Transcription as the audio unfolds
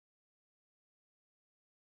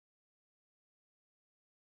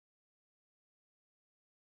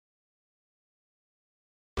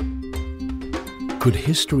Could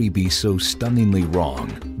history be so stunningly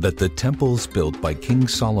wrong that the temples built by King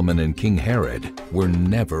Solomon and King Herod were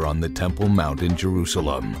never on the Temple Mount in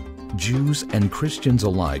Jerusalem? Jews and Christians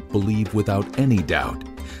alike believe without any doubt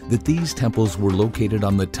that these temples were located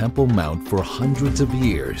on the Temple Mount for hundreds of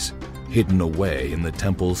years. Hidden away in the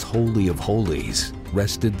temple's Holy of Holies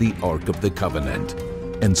rested the Ark of the Covenant.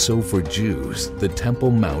 And so for Jews, the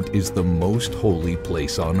Temple Mount is the most holy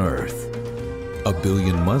place on earth. 1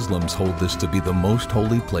 billion Muslims hold this to be the most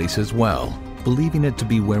holy place as well, believing it to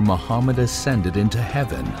be where Muhammad ascended into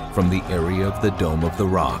heaven from the area of the Dome of the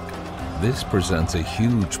Rock. This presents a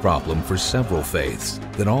huge problem for several faiths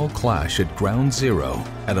that all clash at ground zero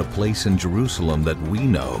at a place in Jerusalem that we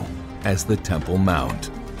know as the Temple Mount.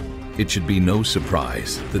 It should be no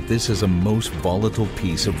surprise that this is a most volatile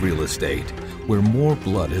piece of real estate where more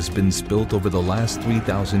blood has been spilt over the last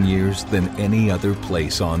 3,000 years than any other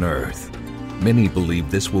place on earth. Many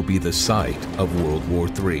believe this will be the site of World War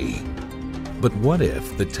III. But what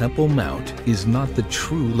if the Temple Mount is not the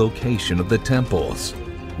true location of the temples?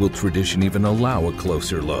 Will tradition even allow a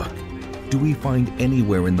closer look? Do we find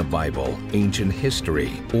anywhere in the Bible, ancient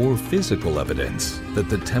history, or physical evidence that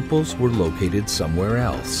the temples were located somewhere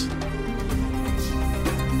else?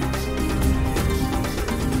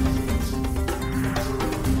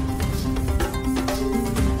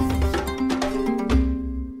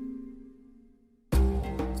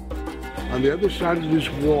 On the other side of this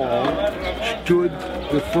wall stood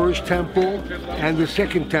the first temple and the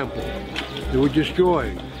second temple. They were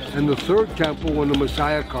destroyed. And the third temple, when the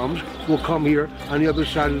Messiah comes, will come here on the other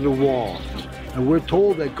side of the wall. And we're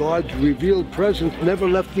told that God's revealed presence never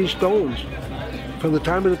left these stones from the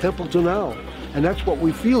time of the temple to now. And that's what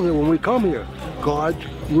we feel here when we come here, God's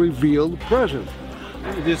revealed presence.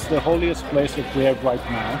 This is the holiest place that we have right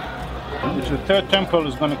now. The third temple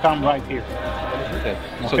is going to come right here.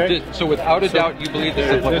 Okay. So without a doubt, you believe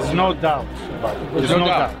that there's no doubt about it. There's no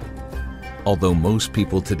doubt. Although most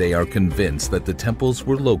people today are convinced that the temples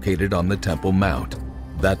were located on the Temple Mount,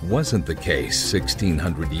 that wasn't the case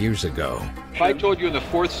 1,600 years ago. If I told you in the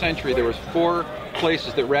 4th century there was 4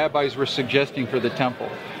 places that rabbis were suggesting for the temple,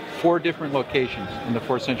 4 different locations in the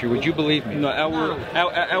 4th century, would you believe me? No,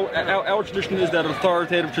 our tradition is that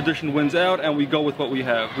authoritative tradition wins out, and we go with what we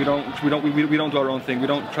have. We don't do our own thing. We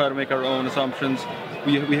don't try to make our own assumptions.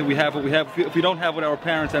 We have what we have. If we don't have what our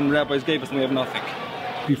parents and rabbis gave us, then we have nothing.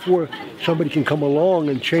 Before somebody can come along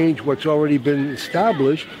and change what's already been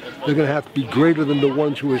established, they're going to have to be greater than the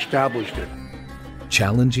ones who established it.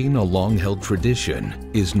 Challenging a long-held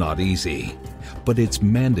tradition is not easy, but it's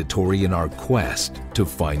mandatory in our quest to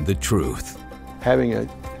find the truth. Having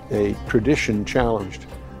a tradition challenged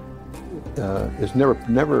is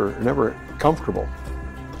never comfortable,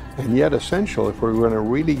 and yet essential if we're going to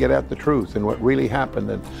really get at the truth and what really happened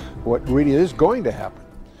and what really is going to happen.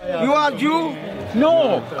 You are Jew?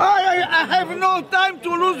 No. I have no time to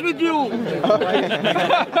lose with you.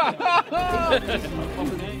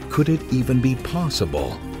 Could it even be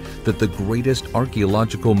possible that the greatest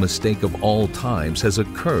archaeological mistake of all times has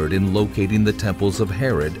occurred in locating the temples of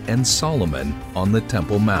Herod and Solomon on the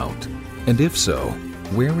Temple Mount? And if so,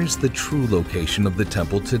 where is the true location of the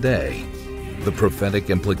temple today? The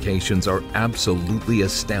prophetic implications are absolutely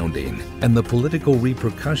astounding, and the political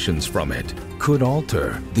repercussions from it could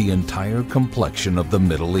alter the entire complexion of the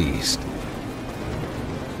Middle East.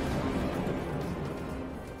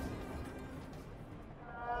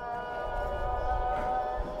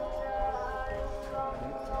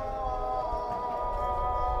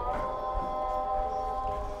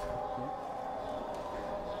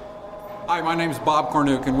 Hi, my name is Bob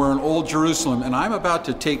Cornuke, and we're in Old Jerusalem, and I'm about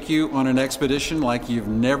to take you on an expedition like you've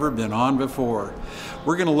never been on before.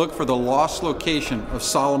 We're going to look for the lost location of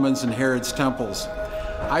Solomon's and Herod's temples.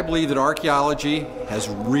 I believe that archaeology has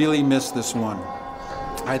really missed this one.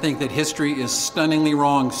 I think that history is stunningly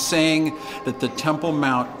wrong, saying that the Temple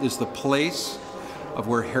Mount is the place of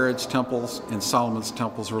where Herod's temples and Solomon's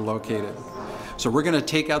temples were located. So we're going to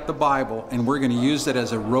take out the Bible, and we're going to use it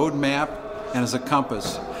as a road map and as a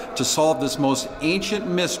compass to solve this most ancient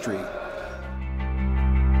mystery.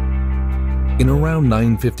 In around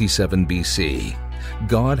 957 BC,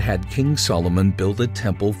 God had King Solomon build a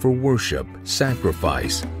temple for worship,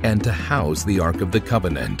 sacrifice, and to house the Ark of the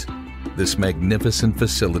Covenant. This magnificent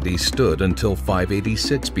facility stood until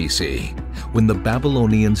 586 BC, when the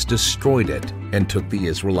Babylonians destroyed it and took the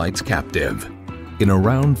Israelites captive. In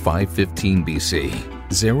around 515 BC,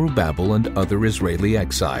 Zerubbabel and other Israeli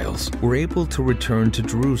exiles were able to return to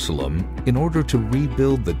Jerusalem in order to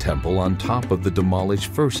rebuild the temple on top of the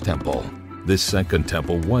demolished first temple. This second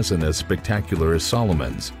temple wasn't as spectacular as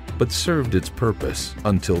Solomon's, but served its purpose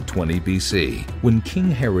until 20 BC, when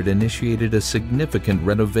King Herod initiated a significant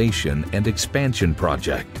renovation and expansion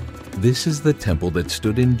project. This is the temple that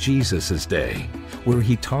stood in Jesus' day, where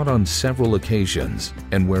he taught on several occasions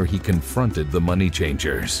and where he confronted the money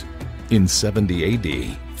changers. In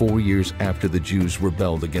 70 AD, 4 years after the Jews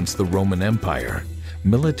rebelled against the Roman Empire,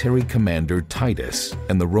 military commander Titus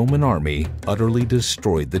and the Roman army utterly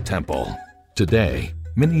destroyed the temple. Today,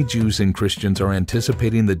 many Jews and Christians are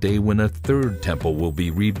anticipating the day when a third temple will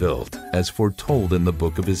be rebuilt, as foretold in the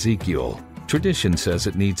book of Ezekiel. Tradition says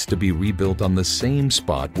it needs to be rebuilt on the same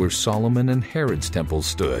spot where Solomon and Herod's temple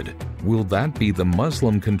stood. Will that be the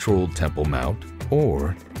Muslim-controlled Temple Mount,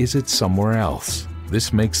 or is it somewhere else?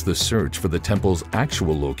 This makes the search for the temple's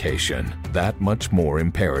actual location that much more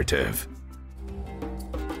imperative.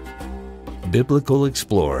 Biblical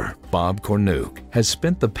explorer Bob Cornuke has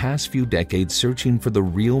spent the past few decades searching for the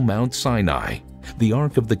real Mount Sinai, the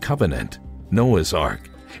Ark of the Covenant, Noah's Ark,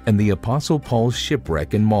 and the Apostle Paul's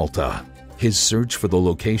shipwreck in Malta. His search for the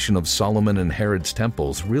location of Solomon and Herod's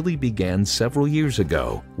temples really began several years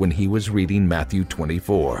ago when he was reading Matthew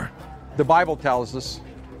 24. The Bible tells us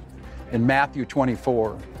in Matthew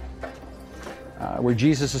 24, where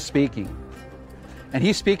Jesus is speaking, and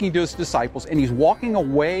he's speaking to his disciples, and he's walking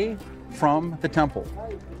away from the temple.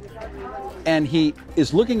 And he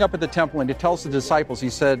is looking up at the temple, and he tells the disciples, he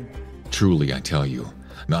said, "Truly I tell you,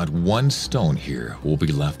 not one stone here will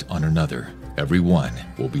be left on another. Every one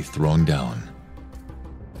will be thrown down."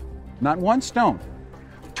 Not one stone.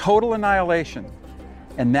 Total annihilation.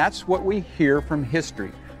 And that's what we hear from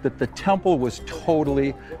history, that the temple was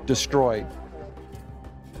totally destroyed.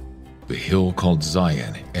 The hill called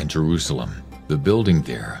Zion and Jerusalem, the building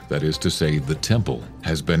there, that is to say, the temple,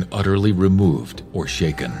 has been utterly removed or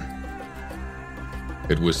shaken.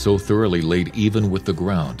 It was so thoroughly laid even with the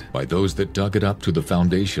ground by those that dug it up to the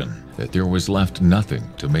foundation that there was left nothing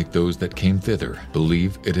to make those that came thither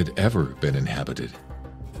believe it had ever been inhabited.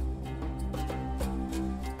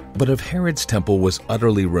 But if Herod's temple was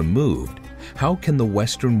utterly removed, how can the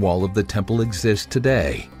western wall of the temple exist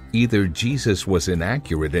today? Either Jesus was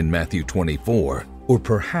inaccurate in Matthew 24, or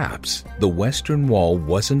perhaps the western wall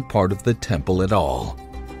wasn't part of the temple at all.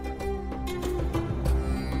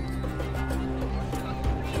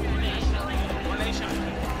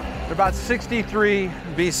 About 63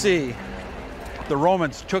 BC, the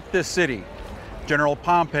Romans took this city. General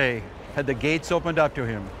Pompey had the gates opened up to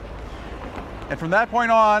him. And from that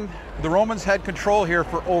point on, the Romans had control here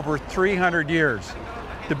for over 300 years.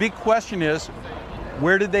 The big question is,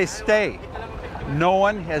 where did they stay? No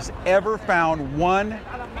one has ever found one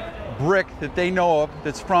brick that they know of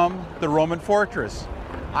that's from the Roman fortress.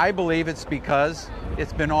 I believe it's because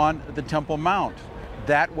it's been on the Temple Mount.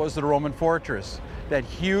 That was the Roman fortress. That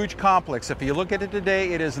huge complex, if you look at it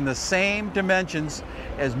today, it is in the same dimensions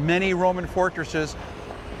as many Roman fortresses.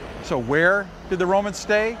 So where did the Romans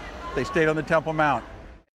stay? They stayed on the Temple Mount.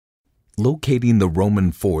 Locating the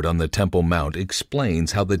Roman fort on the Temple Mount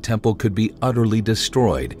explains how the temple could be utterly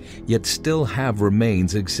destroyed, yet still have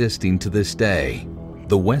remains existing to this day.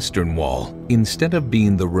 The Western Wall, instead of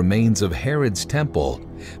being the remains of Herod's temple,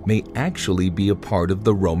 may actually be a part of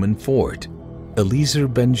the Roman fort. Eliezer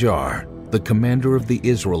Ben-Jair, the commander of the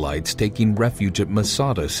Israelites taking refuge at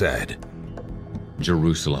Masada, said,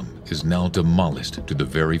 "Jerusalem is now demolished to the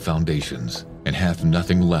very foundations, and hath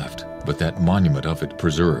nothing left but that monument of it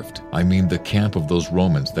preserved. I mean the camp of those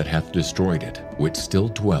Romans that hath destroyed it, which still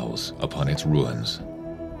dwells upon its ruins."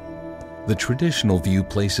 The traditional view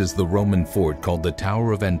places the Roman fort called the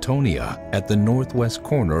Tower of Antonia at the northwest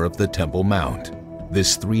corner of the Temple Mount.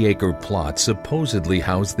 This 3-acre plot supposedly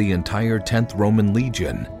housed the entire 10th Roman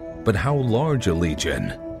Legion. But how large a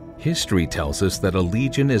legion? History tells us that a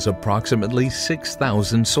legion is approximately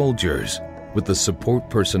 6,000 soldiers. With the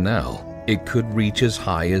support personnel, it could reach as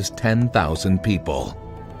high as 10,000 people.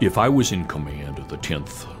 If I was in command of the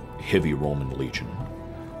 10th Heavy Roman Legion,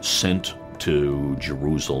 sent to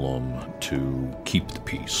Jerusalem to keep the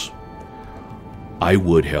peace, I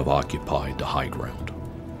would have occupied the high ground.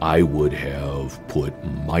 I would have put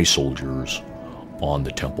my soldiers on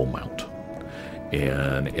the Temple Mount.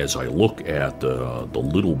 And as I look at the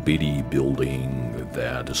little bitty building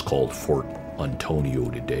that is called Fort Antonio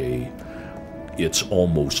today, it's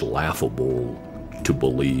almost laughable to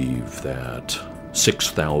believe that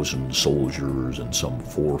 6,000 soldiers and some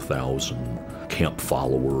 4,000 camp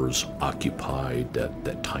followers occupied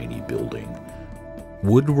that tiny building.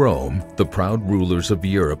 Would Rome, the proud rulers of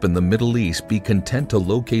Europe and the Middle East, be content to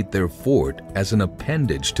locate their fort as an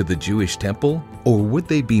appendage to the Jewish temple? Or would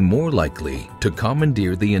they be more likely to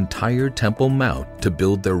commandeer the entire Temple Mount to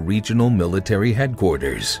build their regional military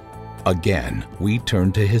headquarters? Again, we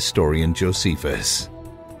turn to historian Josephus.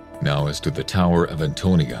 Now, as to the Tower of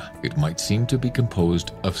Antonia, it might seem to be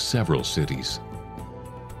composed of several cities.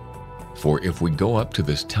 For if we go up to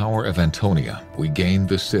this Tower of Antonia, we gain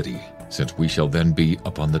the city, since we shall then be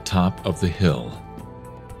upon the top of the hill.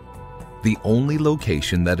 The only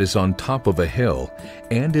location that is on top of a hill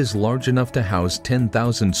and is large enough to house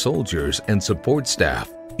 10,000 soldiers and support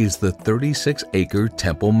staff is the 36-acre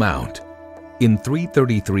Temple Mount. In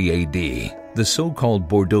 333 AD, the so-called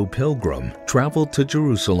Bordeaux pilgrim traveled to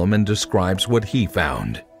Jerusalem and describes what he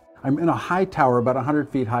found. I'm in a high tower about 100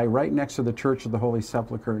 feet high right next to the Church of the Holy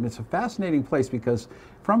Sepulchre, and it's a fascinating place because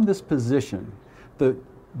from this position, the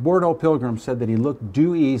Bordeaux pilgrim said that he looked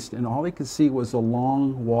due east and all he could see was a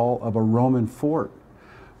long wall of a Roman fort.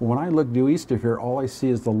 When I look due east of here, all I see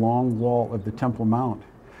is the long wall of the Temple Mount.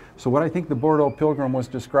 So what I think the Bordeaux pilgrim was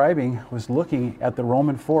describing was looking at the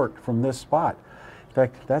Roman fort from this spot. In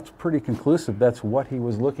fact, that's pretty conclusive. That's what he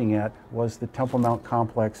was looking at, was the Temple Mount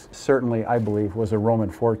complex. Certainly, I believe, was a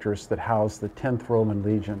Roman fortress that housed the 10th Roman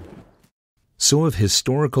Legion. So if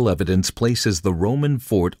historical evidence places the Roman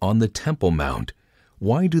fort on the Temple Mount,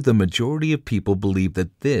 why do the majority of people believe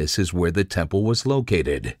that this is where the temple was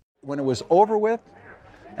located? When it was over with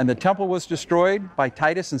and the temple was destroyed by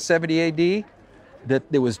Titus in 70 AD, that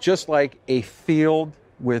it was just like a field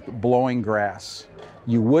with blowing grass.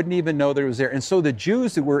 You wouldn't even know that it was there. And so the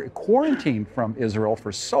Jews that were quarantined from Israel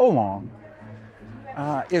for so long,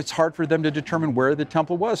 it's hard for them to determine where the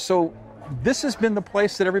temple was. So this has been the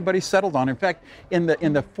place that everybody settled on. In fact, in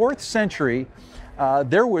the 4th century,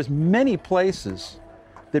 there was many places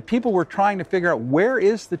that people were trying to figure out, where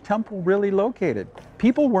is the temple really located?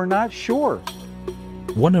 People were not sure.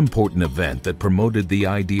 One important event that promoted the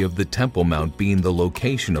idea of the Temple Mount being the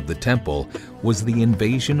location of the temple was the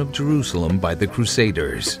invasion of Jerusalem by the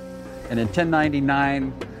Crusaders. And in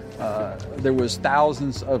 1099, there was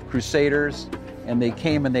thousands of Crusaders, and they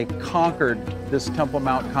came and they conquered this Temple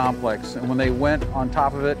Mount complex. And when they went on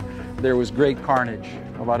top of it, there was great carnage.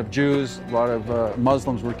 A lot of Jews, a lot of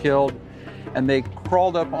Muslims were killed. And they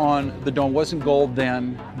crawled up on the dome. It wasn't gold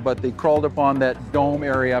then, but they crawled up on that dome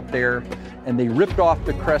area up there, and they ripped off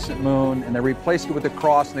the crescent moon, and they replaced it with a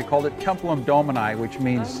cross, and they called it Templum Domini, which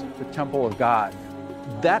means the temple of God.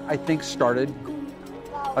 That, I think, started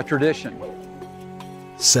a tradition.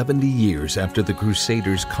 70 years after the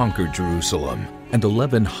Crusaders conquered Jerusalem, and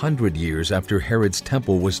 1,100 years after Herod's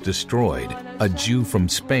temple was destroyed, a Jew from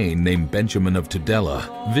Spain named Benjamin of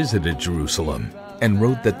Tudela visited Jerusalem and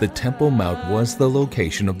wrote that the Temple Mount was the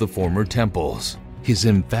location of the former temples. His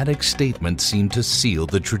emphatic statement seemed to seal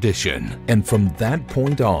the tradition, and from that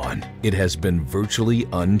point on, it has been virtually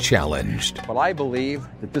unchallenged. Well, I believe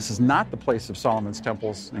that this is not the place of Solomon's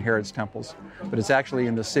temples and Herod's temples, but it's actually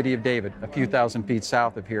in the city of David, a few thousand feet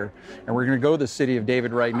south of here. And we're going to go to the city of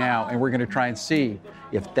David right now, and we're going to try and see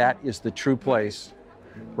if that is the true place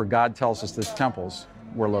where God tells us the temples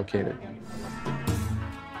were located.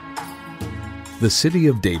 The city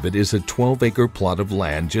of David is a 12-acre plot of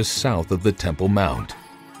land just south of the Temple Mount.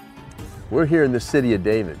 We're here in the city of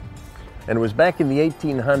David, and it was back in the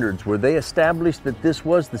 1800s where they established that this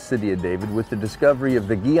was the city of David with the discovery of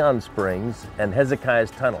the Gihon Springs and Hezekiah's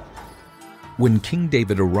Tunnel. When King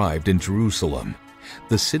David arrived in Jerusalem,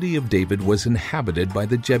 the city of David was inhabited by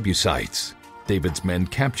the Jebusites. David's men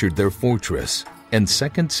captured their fortress, and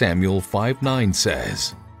 2 Samuel 5:9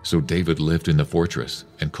 says, So David lived in the fortress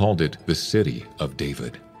and called it the city of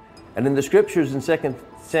David. And in the scriptures in 2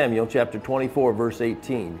 Samuel chapter 24, verse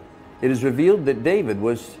 18, it is revealed that David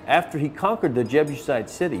was, after he conquered the Jebusite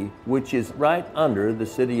city, which is right under the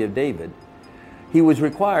city of David, he was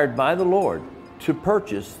required by the Lord to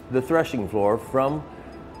purchase the threshing floor from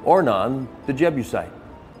Ornan the Jebusite.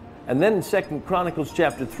 And then in 2 Chronicles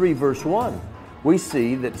chapter 3, verse 1, we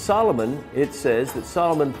see that Solomon, it says that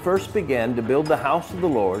Solomon first began to build the house of the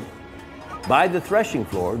Lord by the threshing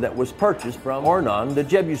floor that was purchased from Ornan the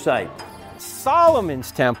Jebusite.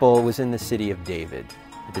 Solomon's temple was in the city of David,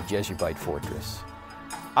 at the Jebusite fortress.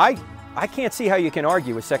 I can't see how you can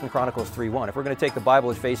argue with 2 Chronicles 3:1. If we're going to take the Bible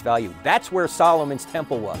at face value, that's where Solomon's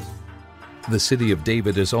temple was. The city of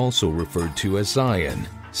David is also referred to as Zion.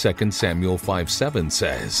 2 Samuel 5:7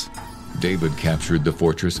 says, David captured the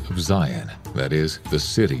fortress of Zion, that is, the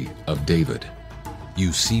city of David.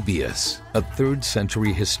 Eusebius, a 3rd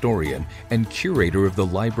century historian and curator of the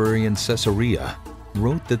library in Caesarea,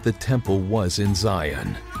 wrote that the temple was in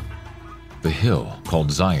Zion. The hill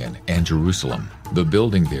called Zion and Jerusalem, the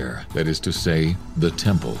building there, that is to say, the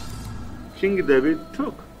temple. King David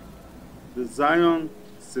took the Zion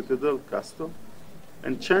Citadel Castle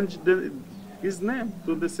and changed his name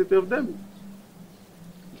to the city of David.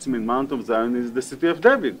 I mean, Mount of Zion is the city of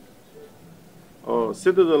David. Or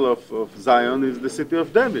Citadel of Zion is the city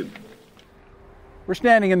of David. We're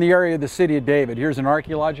standing in the area of the city of David. Here's an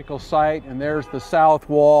archaeological site, and there's the south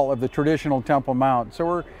wall of the traditional Temple Mount. So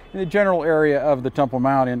we're in the general area of the Temple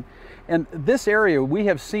Mount. And this area we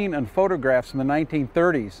have seen on photographs in the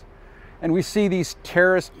 1930s. And we see these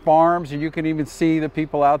terraced farms, and you can even see the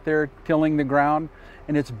people out there tilling the ground.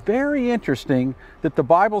 And it's very interesting that the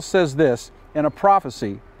Bible says this in a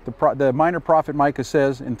prophecy. The minor prophet Micah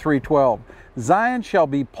says in 3:12, Zion shall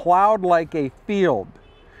be plowed like a field.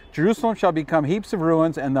 Jerusalem shall become heaps of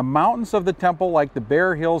ruins, and the mountains of the temple like the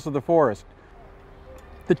bare hills of the forest.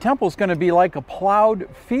 The temple's going to be like a plowed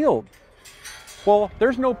field. Well,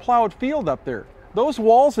 there's no plowed field up there. Those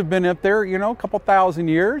walls have been up there, a couple thousand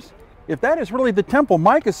years. If that is really the temple,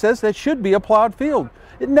 Micah says that should be a plowed field.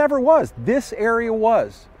 It never was. This area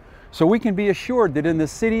was. So we can be assured that in the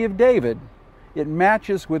city of David, it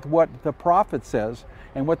matches with what the prophet says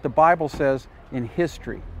and what the Bible says in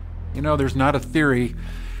history. There's not a theory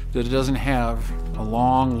that it doesn't have a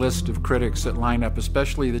long list of critics that line up,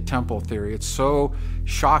 especially the temple theory. It's so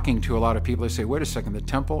shocking to a lot of people. They say, wait a second, the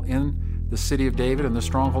temple in the city of David and the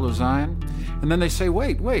stronghold of Zion? And then they say,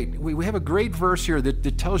 wait, we have a great verse here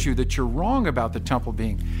that tells you that you're wrong about the temple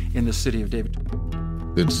being in the city of David.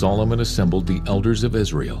 Then Solomon assembled the elders of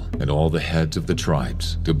Israel and all the heads of the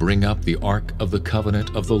tribes to bring up the ark of the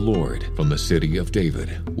covenant of the Lord from the city of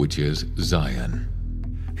David, which is Zion.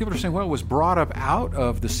 People are saying, well, it was brought up out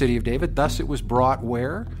of the city of David, thus it was brought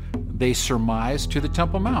where? They surmise to the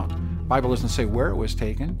Temple Mount. The Bible doesn't say where it was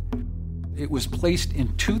taken. It was placed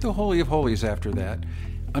into the Holy of Holies after that,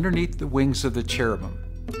 underneath the wings of the cherubim.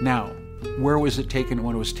 Now, where was it taken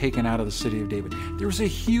when it was taken out of the city of David? There was a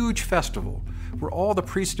huge festival where all the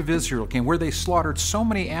priests of Israel came, where they slaughtered so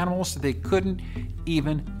many animals that they couldn't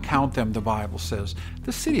even count them, the Bible says.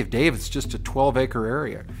 The city of David's just a 12-acre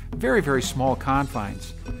area, very, very small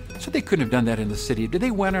confines. So they couldn't have done that in the city.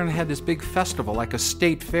 They went and had this big festival, like a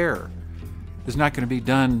state fair. It's not going to be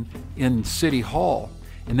done in City Hall.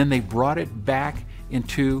 And then they brought it back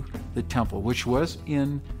into the temple, which was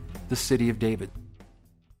in the city of David.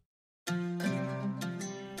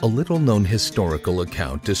 A little-known historical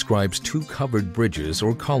account describes two covered bridges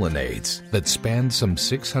or colonnades that span some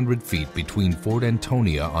 600 feet between Fort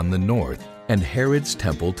Antonia on the north and Herod's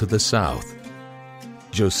temple to the south.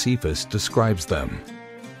 Josephus describes them.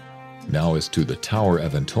 Now as to the Tower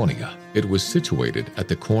of Antonia, it was situated at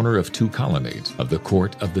the corner of two colonnades of the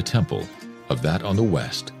court of the temple, of that on the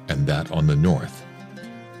west and that on the north.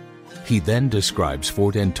 He then describes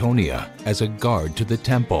Fort Antonia as a guard to the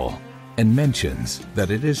temple, and mentions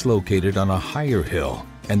that it is located on a higher hill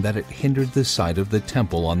and that it hindered the sight of the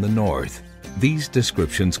temple on the north. These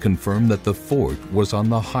descriptions confirm that the fort was on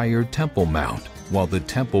the higher Temple Mount, while the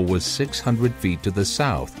temple was 600 feet to the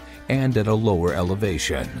south and at a lower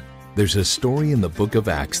elevation. There's a story in the book of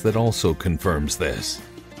Acts that also confirms this.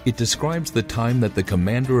 It describes the time that the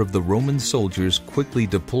commander of the Roman soldiers quickly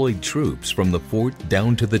deployed troops from the fort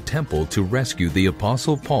down to the temple to rescue the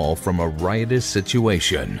Apostle Paul from a riotous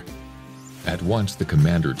situation. At once the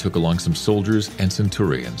commander took along some soldiers and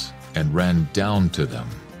centurions and ran down to them.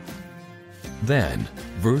 Then,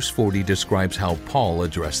 verse 40 describes how Paul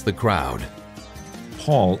addressed the crowd.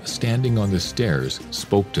 Paul, standing on the stairs,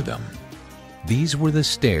 spoke to them. These were the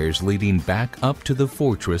stairs leading back up to the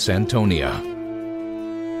fortress Antonia.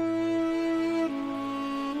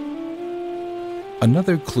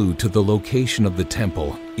 Another clue to the location of the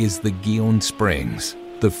temple is the Gihon Springs.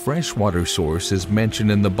 The freshwater source is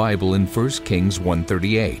mentioned in the Bible in 1 Kings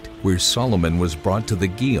 1:38, where Solomon was brought to the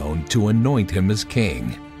Gihon to anoint him as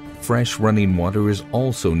king. Fresh running water is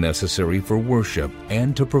also necessary for worship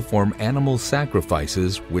and to perform animal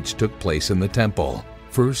sacrifices which took place in the temple.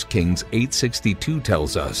 1 Kings 8:62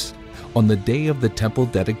 tells us, on the day of the temple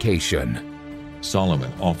dedication,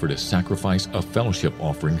 Solomon offered a sacrifice of fellowship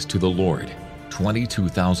offerings to the Lord,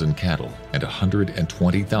 22,000 cattle and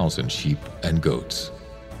 120,000 sheep and goats.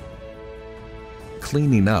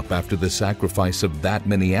 Cleaning up after the sacrifice of that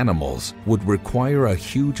many animals would require a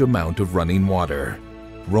huge amount of running water.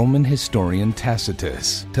 Roman historian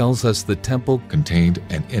Tacitus tells us the temple contained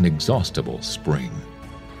an inexhaustible spring.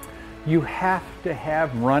 You have to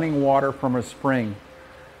have running water from a spring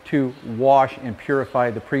to wash and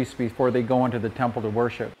purify the priests before they go into the temple to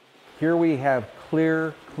worship. Here we have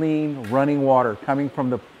clear, clean, running water coming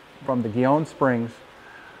from the Gihon Springs,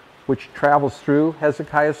 which travels through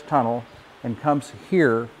Hezekiah's tunnel and comes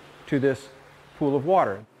here to this pool of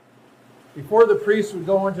water. Before the priests would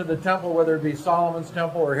go into the temple, whether it be Solomon's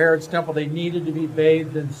temple or Herod's temple, they needed to be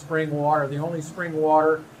bathed in spring water. The only spring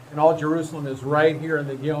water and all Jerusalem is right here in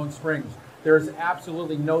the Gihon Springs. There's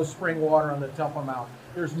absolutely no spring water on the Temple Mount.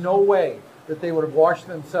 There's no way that they would have washed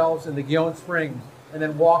themselves in the Gihon Springs and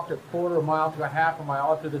then walked a quarter of a mile to a half a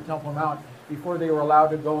mile up to the Temple Mount before they were allowed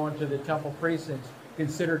to go into the temple precincts,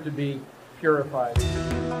 considered to be purified.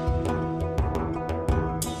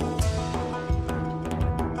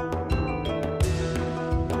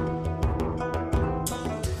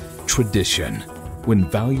 Tradition, when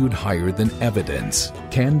valued higher than evidence,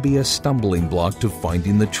 can be a stumbling block to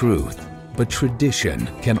finding the truth. But tradition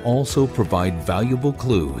can also provide valuable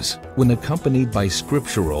clues when accompanied by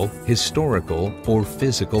scriptural, historical, or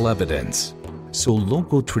physical evidence. So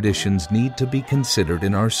local traditions need to be considered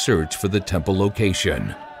in our search for the temple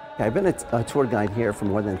location. I've been a tour guide here for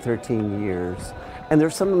more than 13 years, and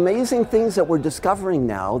there's some amazing things that we're discovering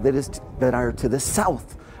now that are to the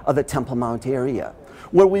south of the Temple Mount area,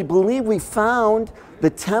 where we believe we found the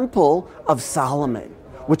Temple of Solomon,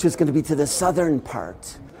 which is going to be to the southern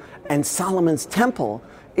part. And Solomon's temple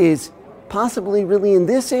is possibly really in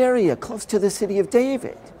this area, close to the city of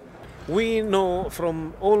David. We know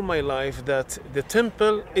from all my life that the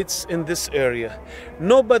temple, it's in this area.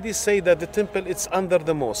 Nobody say that the temple it's under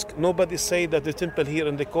the mosque. Nobody say that the temple here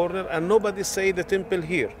in the corner, and nobody say the temple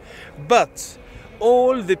here. But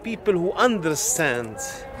all the people who understand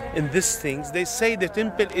in these things, they say the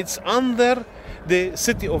temple it's under the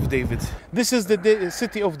city of David. This is the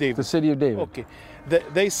city of David. The city of David. Okay.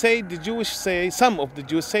 They say, the Jewish say, some of the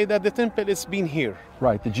Jews say that the temple has been here.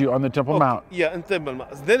 Right, the Jew on the Temple Mount. Yeah, in Temple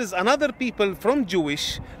Mount. There is another people from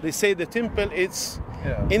Jewish, they say the temple is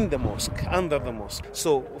in the mosque, under the mosque.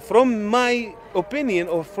 So from my opinion,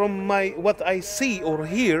 or from what I see or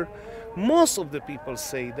hear, most of the people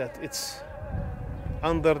say that it's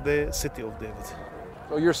under the city of David.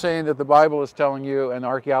 So you're saying that the Bible is telling you, and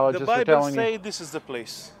archaeologists are telling you... The Bible say this is the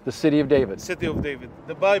place. The city of David. City of David.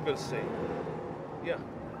 The Bible say. Yeah.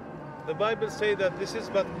 The Bible say that this is,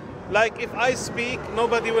 but like if I speak,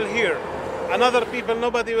 nobody will hear. Another people,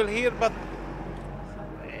 nobody will hear, but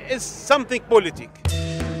it's something politic.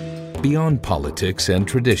 Beyond politics and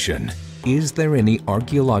tradition, is there any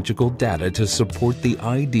archaeological data to support the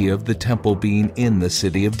idea of the temple being in the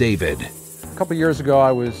city of David? A couple years ago,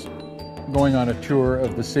 I was going on a tour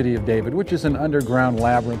of the city of David, which is an underground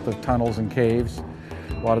labyrinth of tunnels and caves.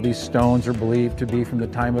 A lot of these stones are believed to be from the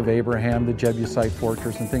time of Abraham, the Jebusite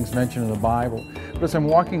fortress, and things mentioned in the Bible. But as I'm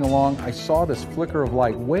walking along, I saw this flicker of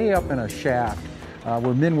light way up in a shaft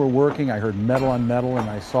where men were working. I heard metal on metal, and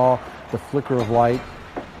I saw the flicker of light.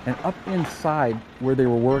 And up inside where they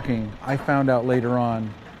were working, I found out later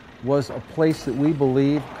on, was a place that we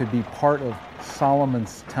believe could be part of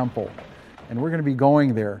Solomon's temple. And we're going to be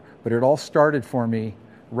going there. But it all started for me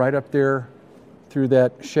right up there through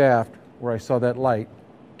that shaft where I saw that light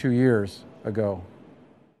 2 years ago.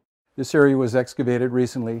 This area was excavated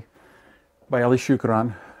recently by Eli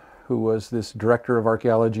Shukran, who was this director of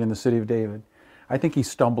archaeology in the city of David. I think he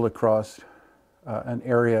stumbled across an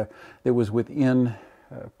area that was within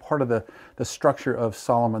part of the structure of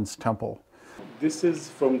Solomon's temple. This is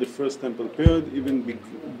from the first temple period, even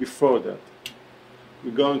before that. We're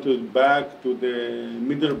going back to the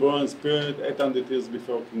Middle Bronze period, 800 years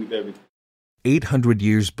before King David. 800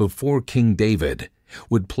 years before King David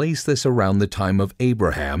would place this around the time of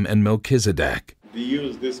Abraham and Melchizedek. They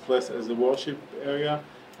use this place as a worship area,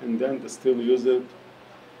 and then they still use it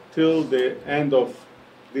till the end of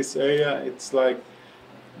this area. It's like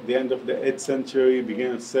the end of the 8th century,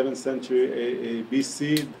 beginning of 7th century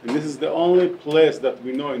BC. And this is the only place that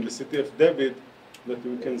we know in the city of David that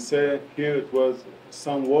we can say here it was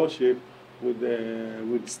sun worship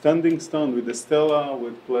with standing stone, with the stela,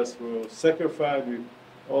 with place for sacrifice, with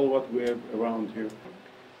all what we have around here.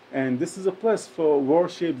 And this is a place for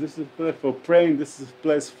worship, this is a place for praying, this is a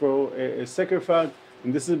place for a sacrifice,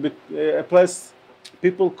 and this is a place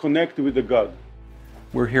people connect with the God.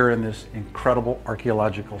 We're here in this incredible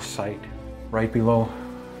archaeological site. Right below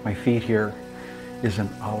my feet here is an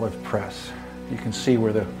olive press. You can see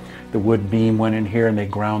where the wood beam went in here and they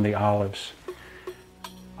ground the olives.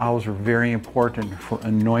 Olives are very important for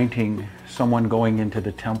anointing someone going into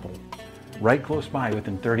the temple. Right close by,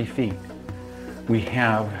 within 30 feet, we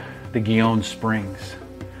have the Gihon Springs.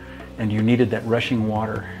 And you needed that rushing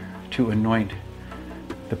water to anoint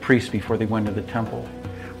the priests before they went to the temple.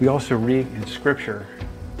 We also read in Scripture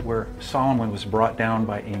where Solomon was brought down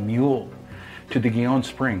by a mule to the Gihon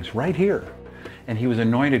Springs, right here. And he was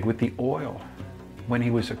anointed with the oil when he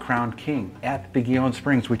was a crowned king at the Gihon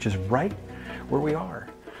Springs, which is right where we are.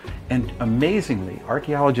 And amazingly,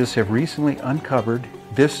 archaeologists have recently uncovered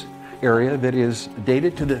this area that is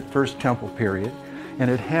dated to the First Temple period, and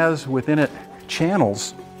it has within it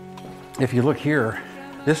channels if you look here,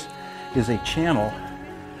 this is a channel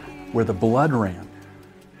where the blood ran.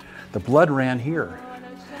 The blood ran here.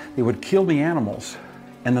 They would kill the animals,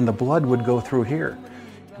 and then the blood would go through here.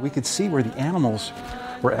 We could see where the animals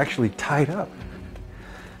were actually tied up.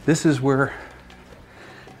 This is where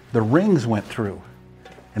the rings went through,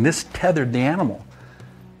 and this tethered the animal.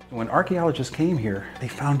 When archaeologists came here, they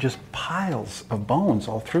found just piles of bones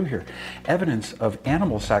all through here, evidence of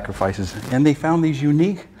animal sacrifices, and they found these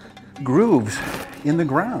unique grooves in the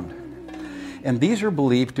ground. And these are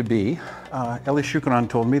believed to be, Eli Shukaran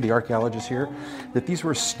told me, the archaeologist here, that these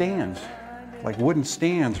were stands, like wooden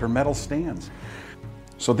stands or metal stands.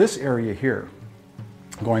 So this area here,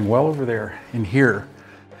 going well over there and here,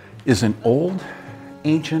 is an old,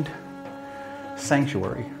 ancient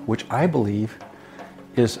sanctuary, which I believe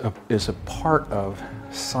is a part of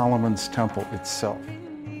Solomon's temple itself.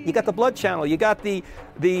 You got the blood channel, you got the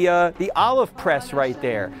olive press right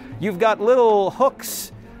there. You've got little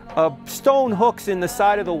hooks, stone hooks in the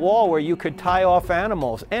side of the wall where you could tie off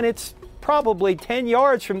animals. And it's probably 10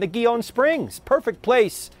 yards from the Gihon Springs. Perfect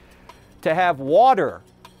place to have water.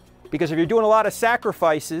 Because if you're doing a lot of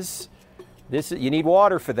sacrifices, you need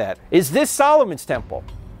water for that. Is this Solomon's temple?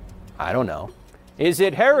 I don't know. Is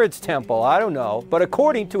it Herod's temple? I don't know. But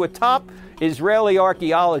according to a top Israeli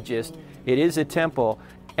archaeologist, it is a temple.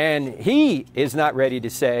 And he is not ready to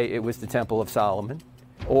say it was the temple of Solomon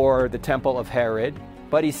or the temple of Herod,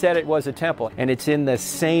 but he said it was a temple. And it's in the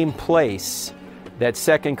same place that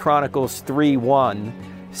 2 Chronicles 3:1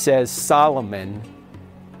 says Solomon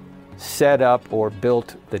set up or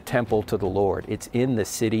built the temple to the Lord. It's in the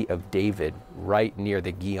city of David, right near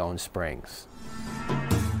the Gihon Springs.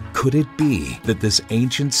 Could it be that this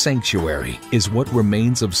ancient sanctuary is what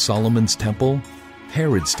remains of Solomon's temple?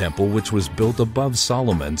 Herod's temple, which was built above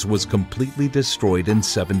Solomon's, was completely destroyed in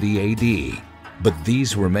 70 AD. But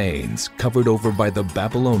these remains, covered over by the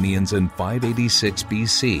Babylonians in 586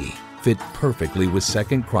 BC, fit perfectly with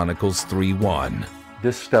 2 Chronicles 3:1.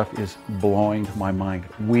 This stuff is blowing my mind.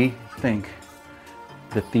 We think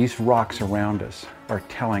that these rocks around us are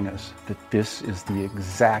telling us that this is the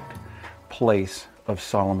exact place of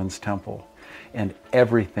Solomon's temple. And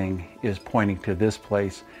everything is pointing to this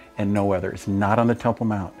place and no other. It's not on the Temple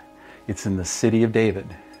Mount. It's in the city of David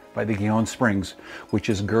by the Gihon Springs, which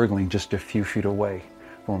is gurgling just a few feet away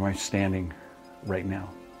from where I'm standing right now.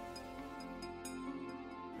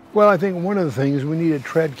 Well, I think one of the things we need to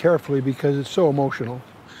tread carefully because it's so emotional.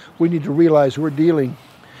 We need to realize we're dealing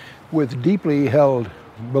with deeply held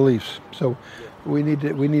beliefs. So we need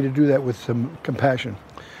to do that with some compassion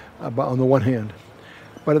on the one hand.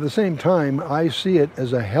 But at the same time, I see it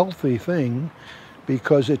as a healthy thing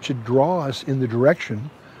because it should draw us in the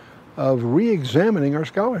direction of re-examining our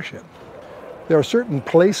scholarship. There are certain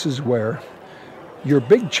places where your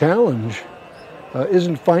big challenge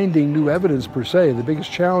isn't finding new evidence per se. The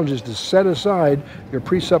biggest challenge is to set aside your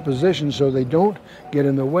presuppositions so they don't get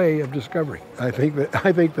in the way of discovery. I think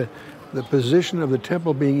that the position of the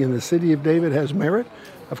temple being in the city of David has merit.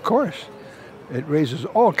 Of course, it raises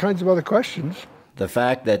all kinds of other questions. The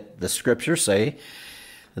fact that the scriptures say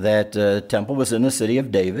that the temple was in the city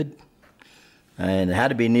of David and it had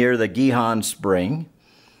to be near the Gihon Spring.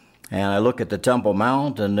 And I look at the Temple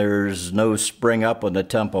Mount and there's no spring up on the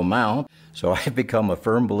Temple Mount. So I've become a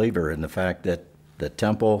firm believer in the fact that the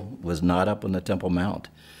temple was not up on the Temple Mount.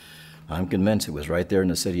 I'm convinced it was right there in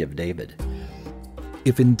the city of David.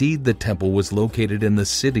 If indeed the temple was located in the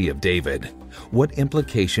city of David, what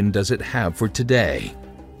implication does it have for today?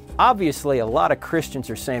 Obviously, a lot of Christians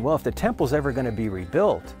are saying, well, if the temple's ever going to be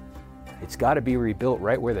rebuilt, it's got to be rebuilt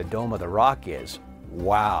right where the Dome of the Rock is.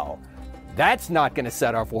 Wow. That's not going to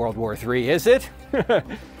set off World War III, is it?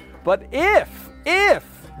 But if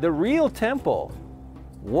the real temple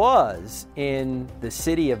was in the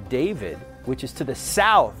city of David, which is to the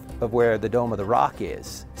south of where the Dome of the Rock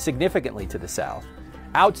is, significantly to the south,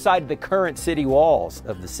 outside the current city walls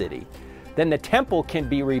of the city, then the temple can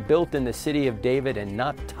be rebuilt in the city of David and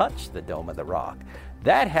not touch the Dome of the Rock.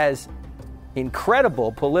 That has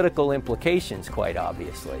incredible political implications, quite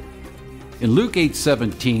obviously. In Luke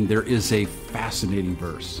 8:17, there is a fascinating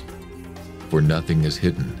verse. For nothing is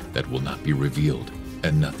hidden that will not be revealed,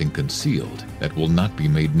 and nothing concealed that will not be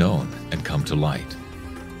made known and come to light.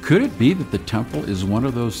 Could it be that the temple is one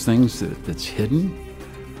of those things that's hidden,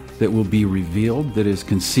 that will be revealed, that is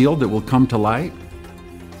concealed, that will come to light?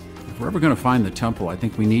 If we're ever going to find the temple, I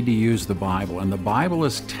think we need to use the Bible. And the Bible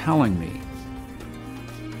is telling me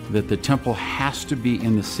that the temple has to be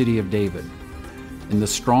in the city of David, in the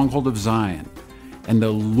stronghold of Zion, and the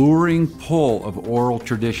luring pull of oral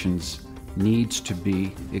traditions needs to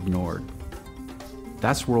be ignored.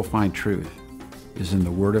 That's where we'll find truth, is in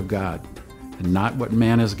the Word of God, and not what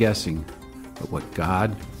man is guessing, but what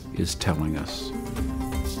God is telling us.